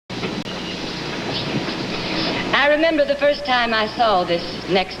I remember the first time I saw this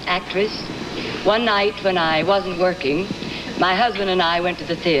next actress. One night when I wasn't working, my husband and I went to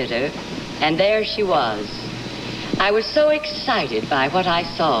the theater, and there she was. I was so excited by what I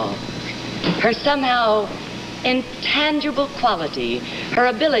saw. Her somehow intangible quality, her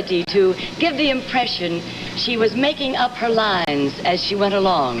ability to give the impression she was making up her lines as she went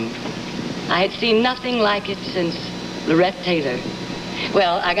along. I had seen nothing like it since Lorette Taylor.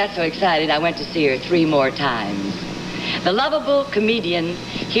 Well, I got so excited I went to see her 3 more times. The lovable comedian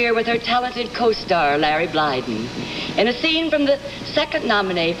here with her talented co-star, Larry Blyden, in a scene from the second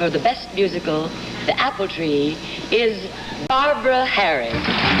nominee for the Best Musical, The Apple Tree, is Barbara Harris.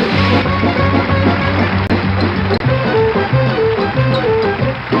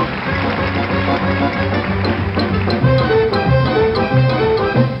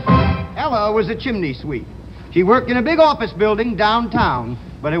 Ella was a chimney sweep. She worked in a big office building downtown,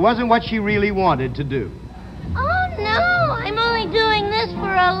 but it wasn't what she really wanted to do. Oh, no, I'm only doing this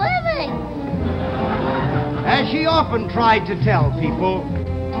for a living. As she often tried to tell people,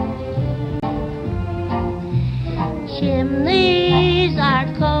 chimneys are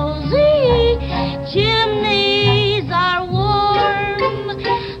cozy, chimneys are warm.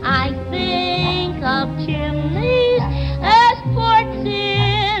 I think of chimneys as ports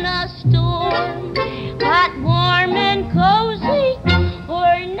in a storm. But warm and cozy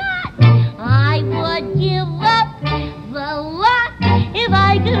or not, I would give up the lot if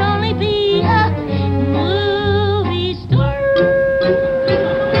I could only be a movie star.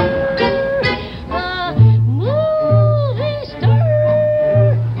 A movie star.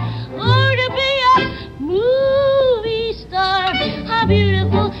 Or to be a movie star. A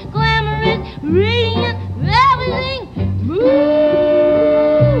beautiful, glamorous, radiant, ravishing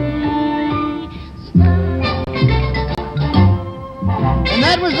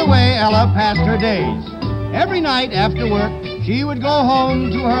that was the way Ella passed her days. Every night after work, she would go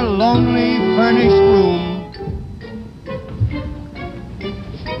home to her lonely, furnished room.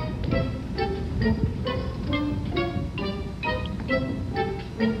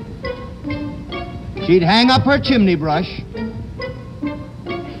 She'd hang up her chimney brush,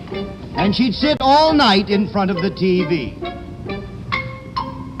 and she'd sit all night in front of the TV.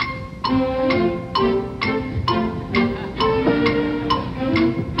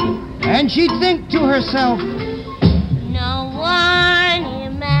 And she'd think to herself, no one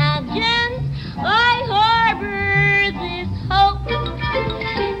imagines I harbor this hope.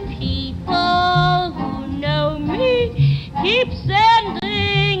 People who know me keep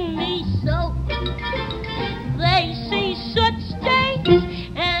sending me soap. They see soot stains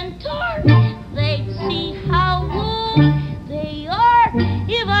and tar. They'd see how old they are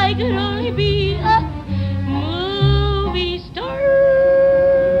if I could only be a movie star.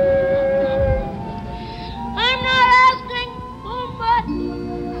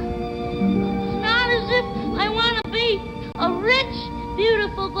 A rich,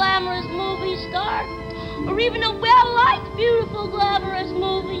 beautiful, glamorous movie star, or even a well-liked, beautiful, glamorous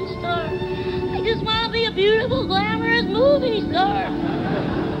movie star. I just want to be a beautiful, glamorous movie star.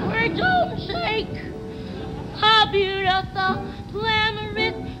 For its own sake. A beautiful,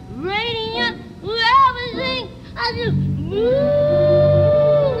 glamorous, radiant, ravishing, as a movie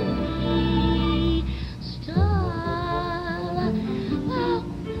star.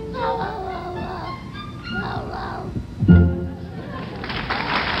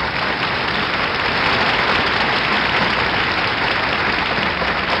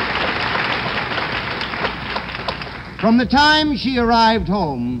 From the time she arrived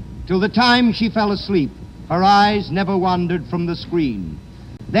home till the time she fell asleep, her eyes never wandered from the screen.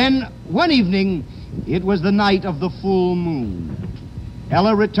 Then, one evening, it was the night of the full moon.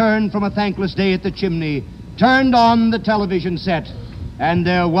 Ella returned from a thankless day at the chimney, turned on the television set, and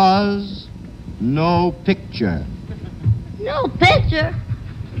there was no picture. No picture?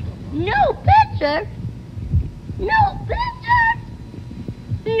 No picture? No picture?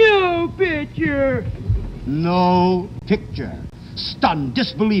 No picture? No picture. Stunned,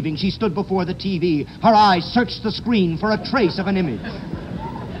 disbelieving, she stood before the TV. Her eyes searched the screen for a trace of an image.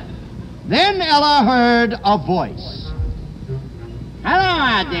 Then Ella heard a voice. Hello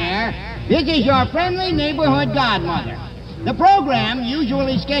out there. This is your friendly neighborhood godmother. The program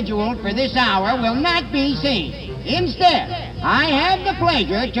usually scheduled for this hour will not be seen. Instead, I have the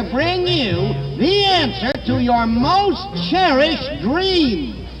pleasure to bring you the answer to your most cherished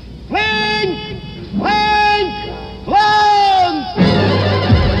dream. Blank! Blank!